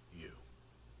you.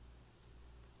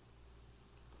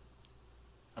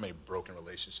 How many broken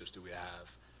relationships do we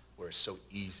have where it's so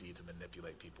easy to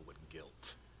manipulate people with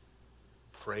guilt?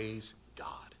 Praise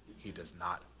God, he does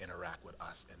not interact with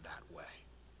us in that way.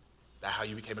 That how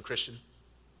you became a Christian?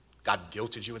 God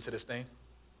guilted you into this thing?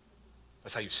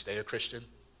 That's how you stay a Christian?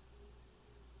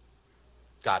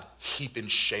 God heaping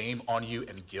shame on you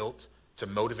and guilt to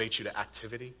motivate you to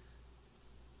activity?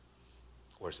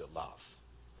 Or is it love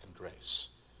and grace?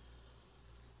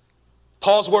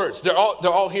 Paul's words, they're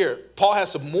all here. Paul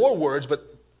has some more words, but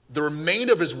the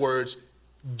remainder of his words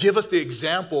give us the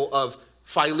example of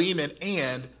Philemon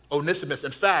and Onesimus.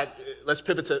 In fact, let's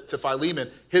pivot to Philemon.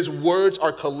 His words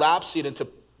are collapsing into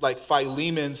like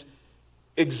Philemon's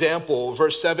example,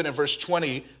 verse 7 and verse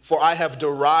 20, for I have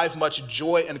derived much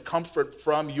joy and comfort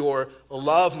from your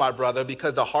love, my brother,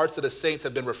 because the hearts of the saints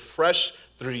have been refreshed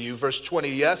through you. Verse 20,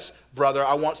 yes, brother,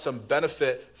 I want some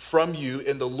benefit from you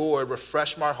in the Lord.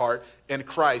 Refresh my heart in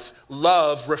Christ.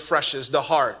 Love refreshes the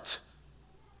heart.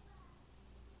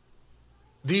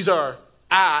 These are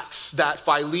acts that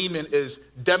Philemon is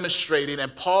demonstrating,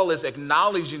 and Paul is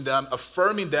acknowledging them,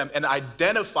 affirming them, and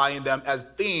identifying them as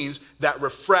things that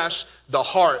refresh the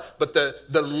heart. But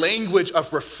the language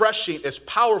of refreshing is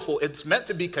powerful. It's meant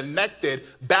to be connected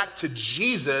back to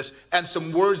Jesus and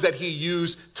some words that he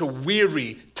used to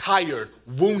weary, tired,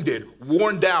 wounded,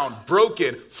 worn down,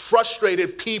 broken,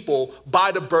 frustrated people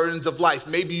by the burdens of life.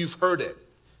 Maybe you've heard it.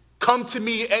 Come to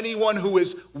me, anyone who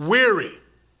is weary,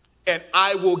 and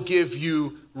I will give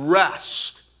you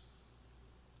rest.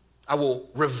 I will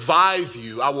revive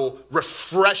you. I will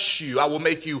refresh you. I will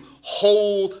make you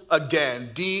whole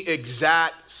again. The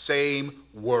exact same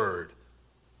word.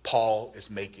 Paul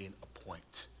is making a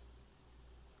point.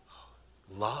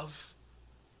 Love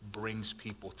brings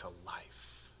people to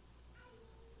life.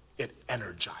 It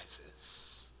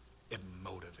energizes. It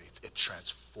motivates. It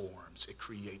transforms. It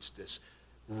creates this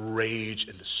rage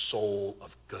in the soul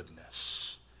of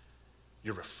goodness.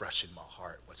 You're refreshing my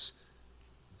heart. What's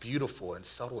beautiful and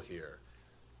subtle here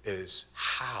is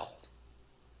how.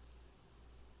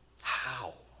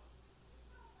 How?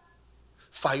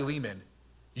 Philemon,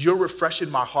 you're refreshing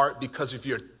my heart because of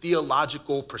your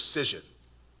theological precision.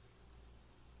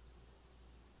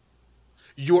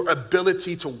 Your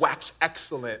ability to wax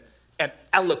excellent and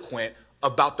eloquent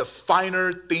about the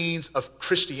finer things of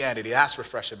Christianity. That's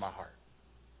refreshing my heart.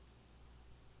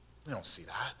 We don't see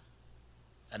that.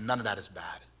 And none of that is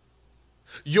bad.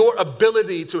 Your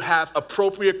ability to have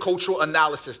appropriate cultural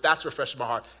analysis, that's refreshing my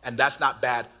heart, and that's not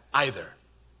bad either.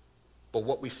 But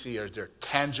what we see are their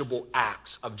tangible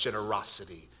acts of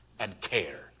generosity and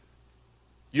care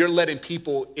You're letting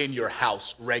people in your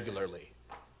house regularly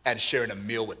and sharing a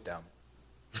meal with them.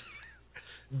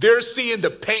 They're seeing the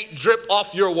paint drip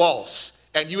off your walls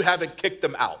and you haven't kicked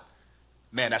them out.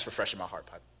 Man, that's refreshing my heart.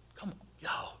 Come on,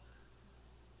 yo.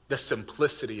 The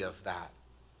simplicity of that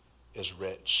is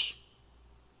rich.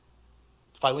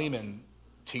 Philemon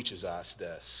teaches us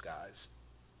this, guys.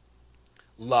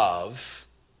 Love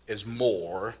is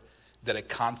more than a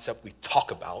concept we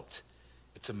talk about.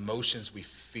 It's emotions we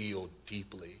feel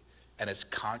deeply, and it's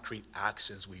concrete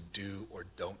actions we do or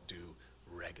don't do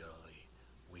regularly.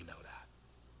 We know that.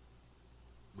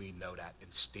 We know that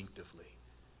instinctively.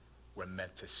 We're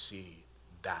meant to see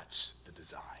that's the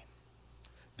design.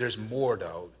 There's more,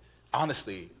 though.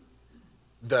 Honestly,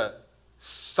 the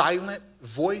silent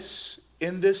voice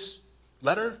in this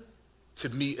letter, to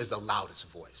me, is the loudest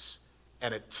voice.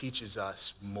 And it teaches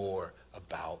us more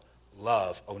about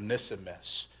love.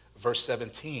 Onesimus, verse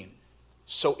 17.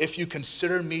 So if you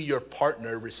consider me your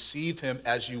partner, receive him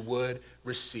as you would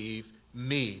receive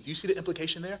me. Do you see the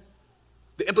implication there?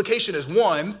 The implication is,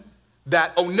 one,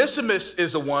 that Onesimus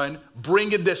is the one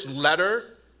bringing this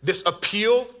letter, this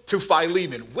appeal to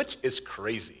Philemon, which is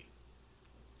crazy.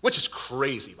 Which is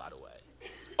crazy, by the way.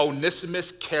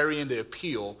 Onesimus carrying the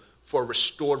appeal for a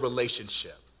restored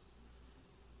relationship.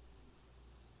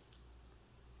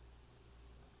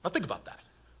 Now think about that.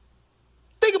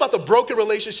 Think about the broken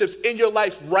relationships in your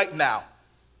life right now.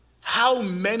 How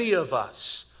many of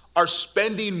us are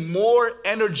spending more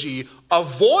energy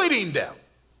avoiding them?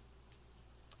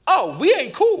 Oh, we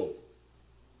ain't cool.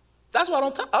 That's why I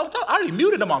don't talk. I already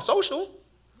muted them on social.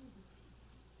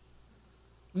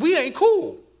 We ain't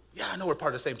cool. Yeah, I know we're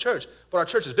part of the same church, but our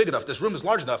church is big enough. This room is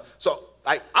large enough. So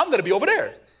I'm going to be over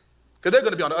there because they're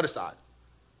going to be on the other side.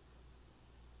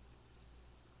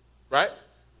 Right?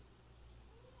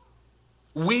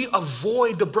 We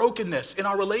avoid the brokenness in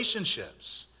our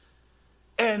relationships.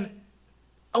 And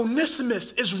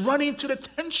Onesimus is running to the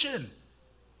tension.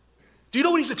 Do you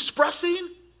know what he's expressing?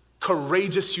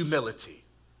 Courageous humility.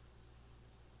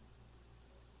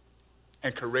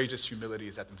 And courageous humility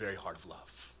is at the very heart of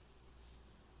love.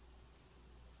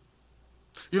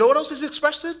 You know what else he's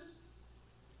expressing?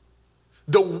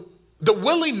 The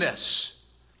willingness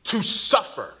to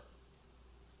suffer.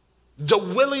 The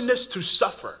willingness to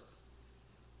suffer.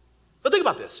 But think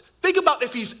about this. Think about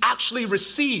if he's actually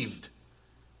received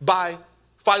by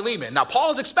Philemon. Now,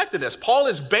 Paul is expecting this. Paul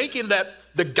is banking that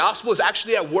the gospel is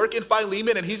actually at work in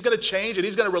Philemon, and he's going to change, and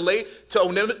he's going to relate to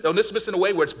Onesimus in a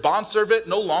way where it's bondservant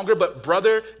no longer, but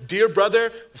brother, dear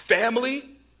brother, family.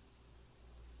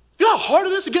 You know how hard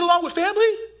it is to get along with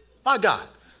family? My God.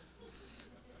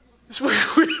 We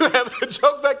were having a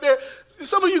joke back there.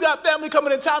 Some of you got family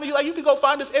coming in town, and you're like, you can go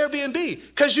find this Airbnb,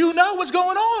 because you know what's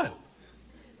going on.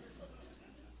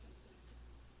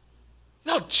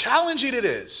 You know how challenging it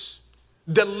is.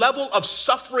 The level of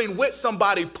suffering with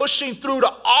somebody, pushing through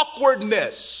the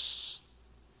awkwardness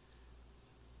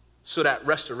so that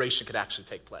restoration could actually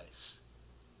take place.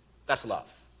 That's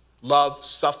love. Love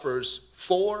suffers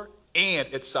for and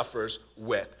it suffers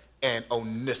with. And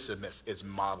Onesimus is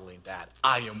modeling that.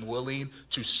 I am willing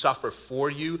to suffer for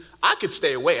you. I could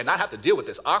stay away and not have to deal with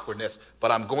this awkwardness,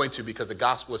 but I'm going to because the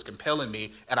gospel is compelling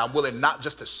me, and I'm willing not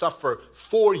just to suffer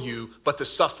for you, but to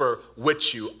suffer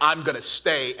with you. I'm going to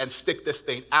stay and stick this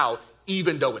thing out,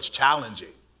 even though it's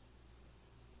challenging.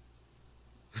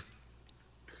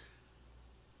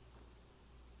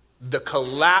 The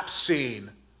collapsing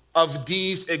of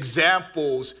these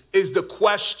examples is the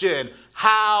question: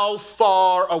 how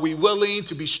far are we willing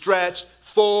to be stretched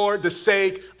for the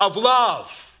sake of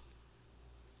love?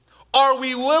 Are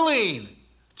we willing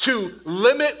to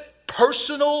limit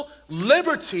personal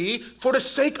liberty for the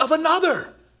sake of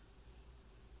another?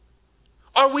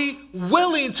 Are we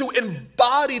willing to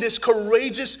embody this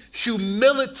courageous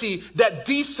humility that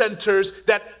decenters,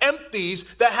 that empties,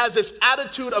 that has this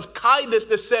attitude of kindness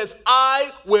that says,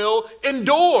 I will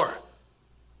endure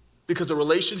because the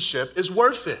relationship is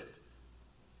worth it?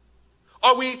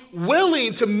 Are we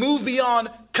willing to move beyond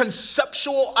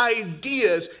conceptual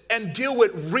ideas and deal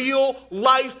with real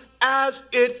life as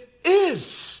it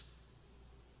is?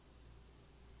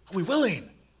 Are we willing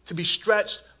to be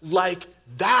stretched like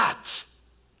that?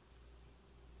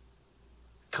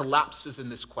 Collapses in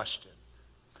this question.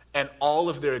 And all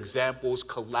of their examples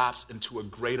collapse into a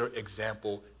greater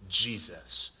example,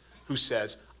 Jesus, who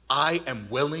says, I am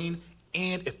willing,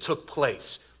 and it took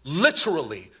place.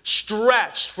 Literally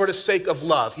stretched for the sake of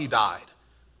love. He died.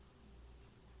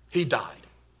 He died.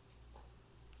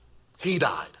 He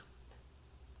died.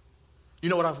 You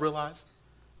know what I've realized?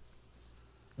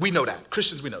 We know that.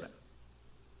 Christians, we know that.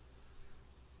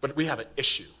 But we have an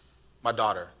issue. My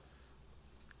daughter,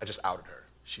 I just outed her.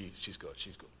 She's good.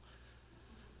 She's good.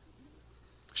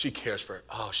 She cares for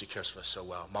us so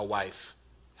well. My wife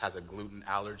has a gluten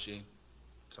allergy.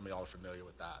 Some of y'all are familiar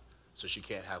with that. So she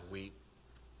can't have wheat.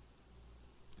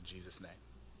 In Jesus' name.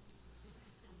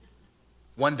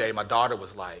 One day, my daughter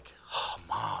was like, oh,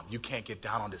 Mom, you can't get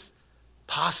down on this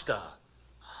pasta.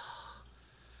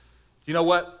 You know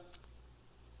what?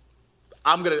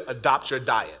 I'm going to adopt your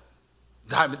diet.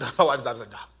 My wife's like,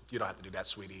 no, you don't have to do that,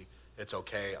 sweetie. It's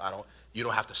okay. You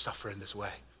don't have to suffer in this way.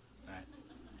 All right?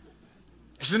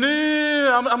 She said,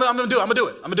 no, I'm going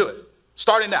to do it.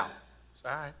 Starting now. Said,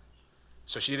 all right.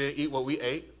 So she didn't eat what we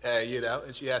ate,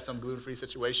 and she had some gluten-free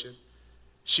situation.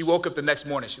 She woke up the next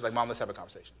morning. She's like, Mom, let's have a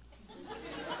conversation.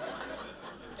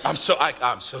 I'm so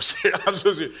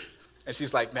serious. And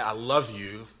she's like, man, I love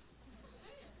you.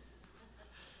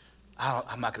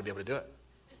 I'm not going to be able to do it.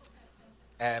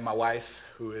 And my wife,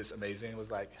 who is amazing,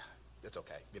 was like, it's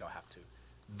okay. You don't have to.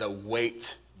 The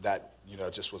weight that,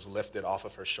 just was lifted off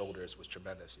of her shoulders was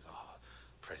tremendous. She's, oh,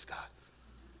 praise God.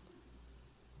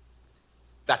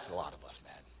 That's a lot of us,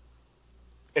 man.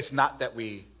 It's not that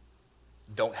we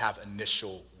don't have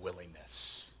initial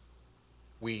willingness.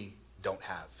 We don't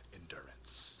have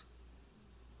endurance.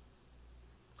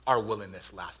 Our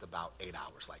willingness lasts about 8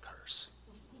 hours like hers.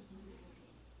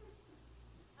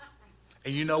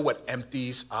 And you know what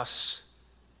empties us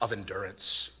of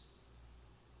endurance?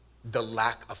 The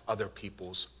lack of other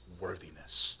people's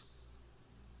worthiness.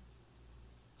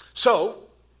 So,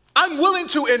 I'm willing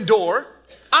to endure.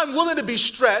 I'm willing to be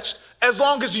stretched as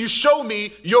long as you show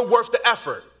me you're worth the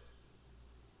effort.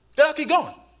 Then I'll keep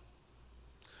going.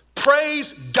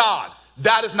 Praise God.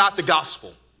 That is not the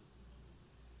gospel.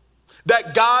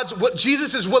 That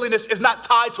Jesus' willingness is not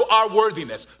tied to our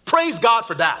worthiness. Praise God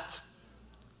for that.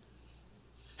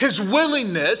 His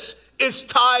willingness is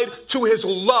tied to his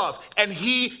love, and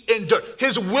he endured.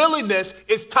 His willingness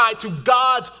is tied to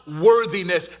God's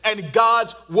worthiness and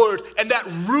God's word, and that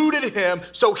rooted him,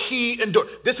 so he endured.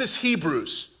 This is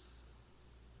Hebrews.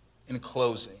 In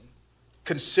closing,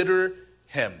 consider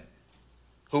him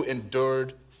who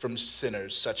endured from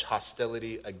sinners such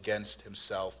hostility against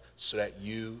himself, so that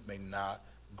you may not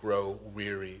grow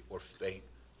weary or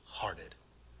faint-hearted.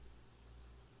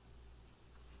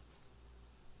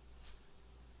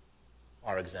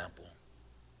 Our example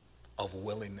of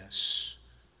willingness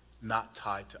not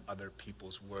tied to other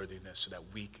people's worthiness so that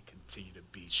we can continue to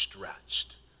be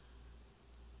stretched.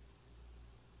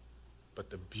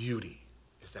 But the beauty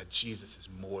is that Jesus is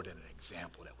more than an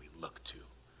example that we look to.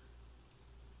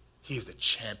 He is the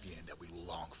champion that we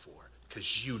long for,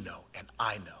 because you know and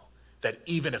I know that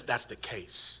even if that's the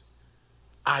case,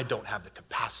 I don't have the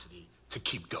capacity to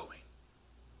keep going,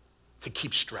 to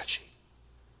keep stretching.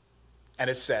 And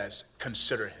it says,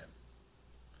 consider him.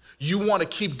 You want to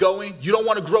keep going? You don't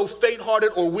want to grow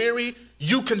faint-hearted or weary?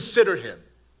 You consider him.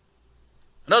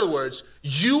 In other words,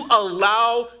 you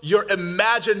allow your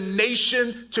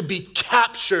imagination to be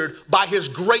captured by his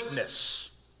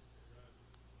greatness.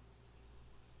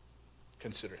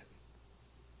 Consider him.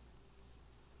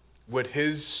 Would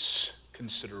his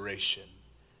consideration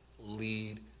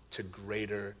lead to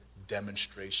greater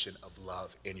demonstration of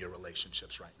love in your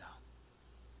relationships right now?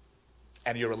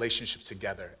 And your relationships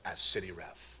together as City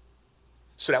Rev.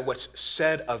 So that what's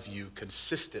said of you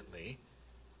consistently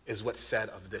is what's said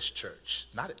of this church.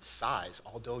 Not its size,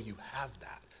 although you have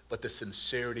that, but the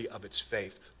sincerity of its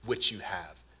faith, which you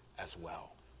have as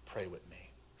well. Pray with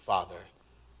me. Father,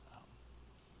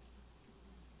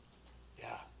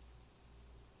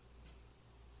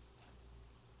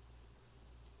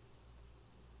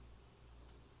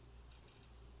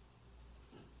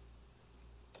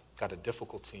 God, the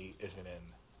difficulty isn't in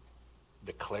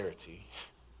the clarity.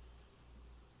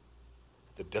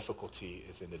 The difficulty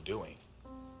is in the doing.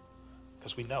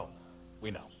 Because we know.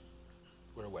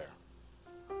 We're aware.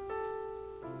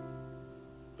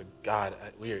 But God,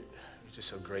 we're just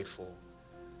so grateful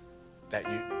that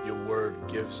your word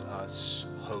gives us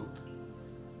hope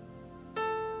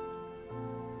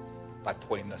by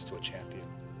pointing us to a champion.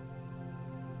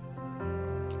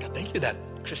 God, thank you that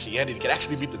Christianity can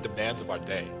actually meet the demands of our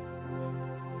day.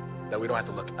 That we don't have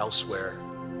to look elsewhere.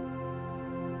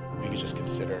 We can just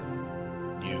consider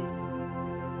you.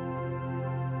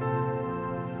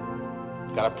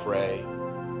 God, I pray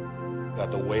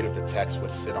that the weight of the text would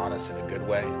sit on us in a good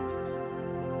way,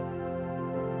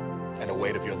 and the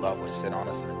weight of your love would sit on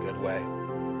us in a good way.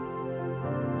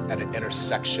 And an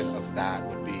intersection of that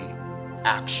would be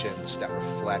actions that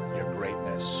reflect your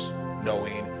greatness,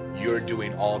 knowing you're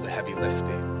doing all the heavy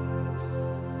lifting.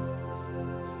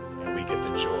 And we get the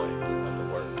joy of the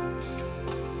work.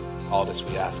 All this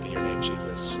we ask in your name,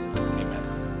 Jesus. Amen.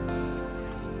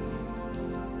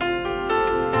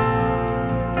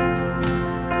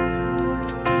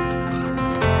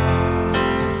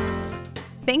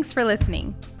 Thanks for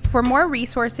listening. For more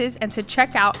resources and to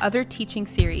check out other teaching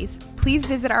series, please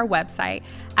visit our website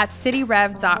at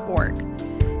cityrev.org.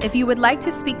 If you would like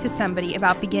to speak to somebody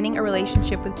about beginning a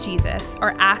relationship with Jesus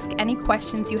or ask any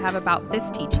questions you have about this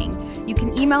teaching, you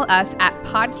can email us at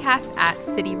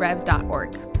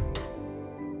podcast@cityrev.org.